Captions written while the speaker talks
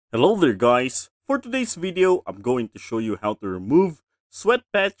Hello there guys! For today's video, I'm going to show you how to remove sweat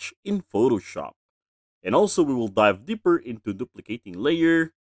patch in Photoshop. And also we will dive deeper into duplicating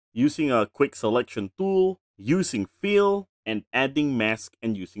layer, using a quick selection tool, using fill, and adding mask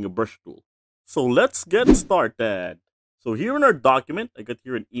and using a brush tool. So let's get started! So here in our document, I got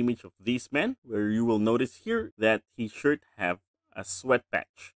here an image of this man where you will notice here that his shirt have a sweat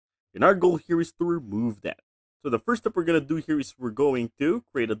patch. And our goal here is to remove that. So the first step we're going to do here is we're going to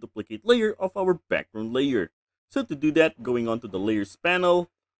create a duplicate layer of our background layer. So to do that, going on to the layers panel,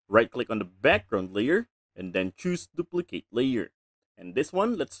 right click on the background layer, and then choose duplicate layer. And this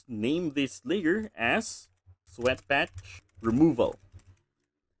one, let's name this layer as sweat patch removal.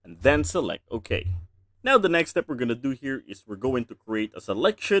 And then select OK. Now the next step we're going to do here is we're going to create a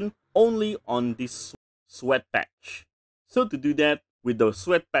selection only on this sweat patch. So to do that, with the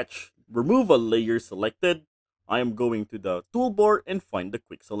sweat patch removal layer selected, I am going to the toolbar and find the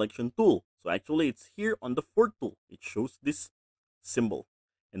quick selection tool. So actually it's here on the fourth tool. It shows this symbol.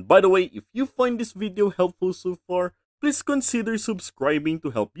 And by the way, if you find this video helpful so far, please consider subscribing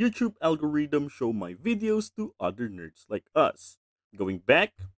to help YouTube algorithm show my videos to other nerds like us. Going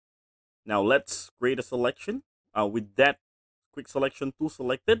back, now let's create a selection. With that quick selection tool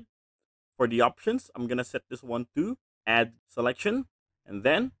selected, for the options, I'm gonna set this one to add selection, and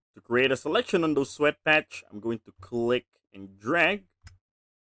then to create a selection on those sweat patch, I'm going to click and drag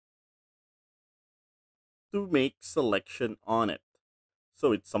to make selection on it.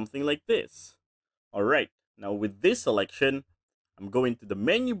 So it's something like this. All right, now with this selection, I'm going to the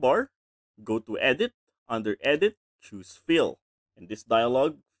menu bar, go to edit, under edit, choose fill. And this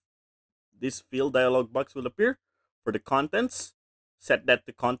fill dialog box will appear. For the contents, set that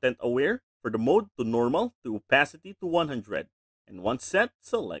to content aware. For the mode, to normal, to opacity to 100. And once set,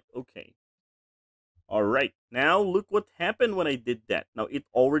 select OK. Alright, now look what happened when I did that. Now it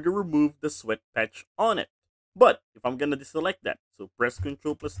already removed the sweat patch on it. But if I'm gonna deselect that, so press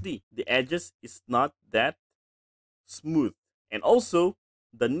Ctrl plus D, the edges is not that smooth. And also,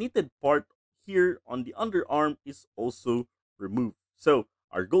 the knitted part here on the underarm is also removed. So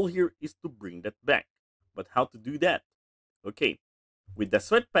our goal here is to bring that back. But how to do that? Okay, with the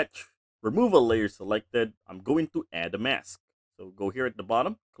sweat patch removal layer selected, I'm going to add a mask. So go here at the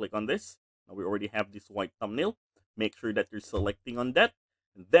bottom, click on this. Now we already have this white thumbnail. Make sure that you're selecting on that.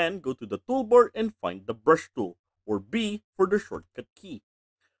 And then go to the toolbar and find the brush tool, or B for the shortcut key.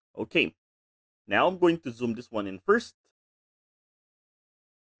 Okay, now I'm going to zoom this one in first.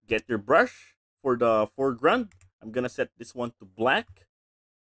 Get your brush for the foreground. I'm going to set this one to black.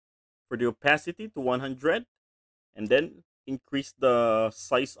 For the opacity to 100. And then increase the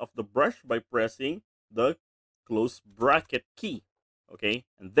size of the brush by pressing the close bracket key. Okay,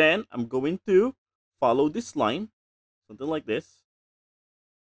 and then I'm going to follow this line, something like this,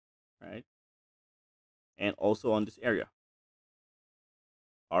 right? And also on this area.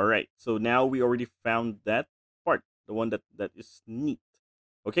 All right, so now we already found that part, the one that is neat.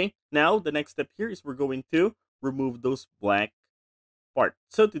 Okay, now the next step here is we're going to remove those black part.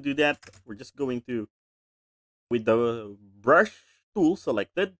 So to do that, we're just going to, with the brush tool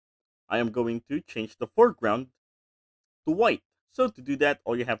selected, I am going to change the foreground to white. So to do that,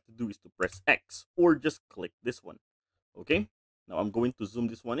 all you have to do is to press X or just click this one. Okay, now I'm going to zoom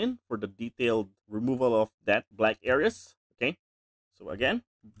this one in for the detailed removal of that black areas. Okay, so again,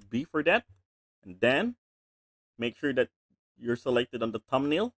 B for that, and then make sure that you're selected on the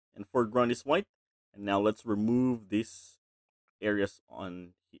thumbnail and foreground is white. And now let's remove these areas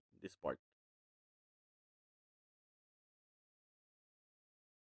on this part.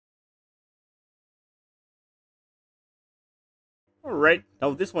 All right,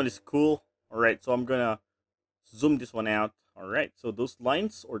 now this one is cool. All right, so I'm gonna zoom this one out. All right, so those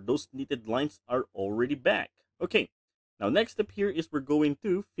lines or those knitted lines are already back. Okay, now next step here is we're going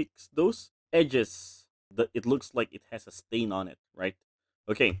to fix those edges. It looks like it has a stain on it, right?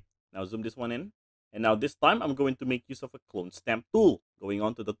 Okay, now zoom this one in. And now this time I'm going to make use of a clone stamp tool. Going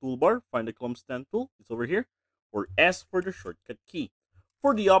on to the toolbar, find the clone stamp tool. It's over here. Or S for the shortcut key.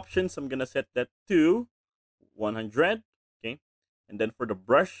 For the options, I'm gonna set that to 100. Okay, and then for the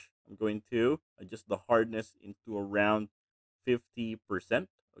brush, I'm going to adjust the hardness into around 50%.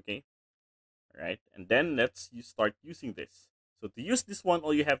 Okay, all right, and then you start using this. So to use this one,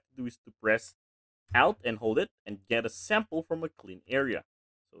 all you have to do is to press Alt and hold it and get a sample from a clean area.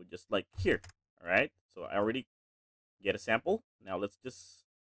 So just like here. All right, so I already get a sample. Now let's just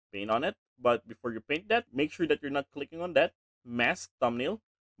paint on it. But before you paint that, make sure that you're not clicking on that mask thumbnail,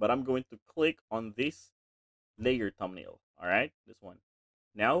 but I'm going to click on this layer thumbnail. All right, this one.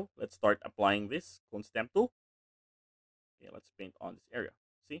 Now let's start applying this clone stamp tool. Okay, let's paint on this area.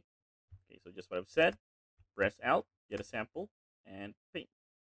 See, I've said. Press Alt, get a sample, and paint.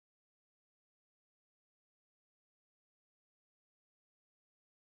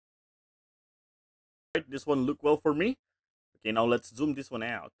 Right, this one looked well for me. Okay, now let's zoom this one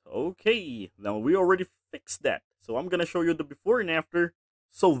out. Okay, now we already fixed that. So I'm gonna show you the before and after.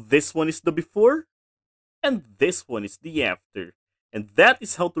 So this one is the before, and this one is the after. And that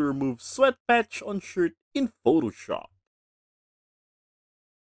is how to remove sweat patch on shirt in Photoshop.